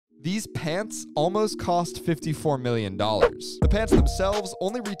These pants almost cost $54 million. The pants themselves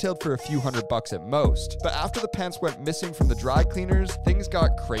only retailed for a few $100 at most, but after the pants went missing from the dry cleaners, things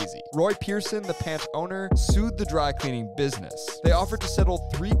got crazy. Roy Pearson, the pant owner, sued the dry cleaning business. They offered to settle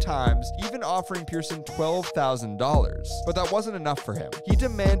 3 times, even offering Pearson $12,000. But that wasn't enough for him. He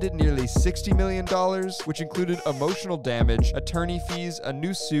demanded nearly $60 million, which included emotional damage, attorney fees, a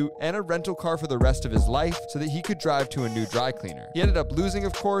new suit, and a rental car for the rest of his life so that he could drive to a new dry cleaner. He ended up losing,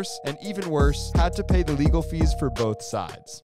 of course, and even worse, had to pay the legal fees for both sides.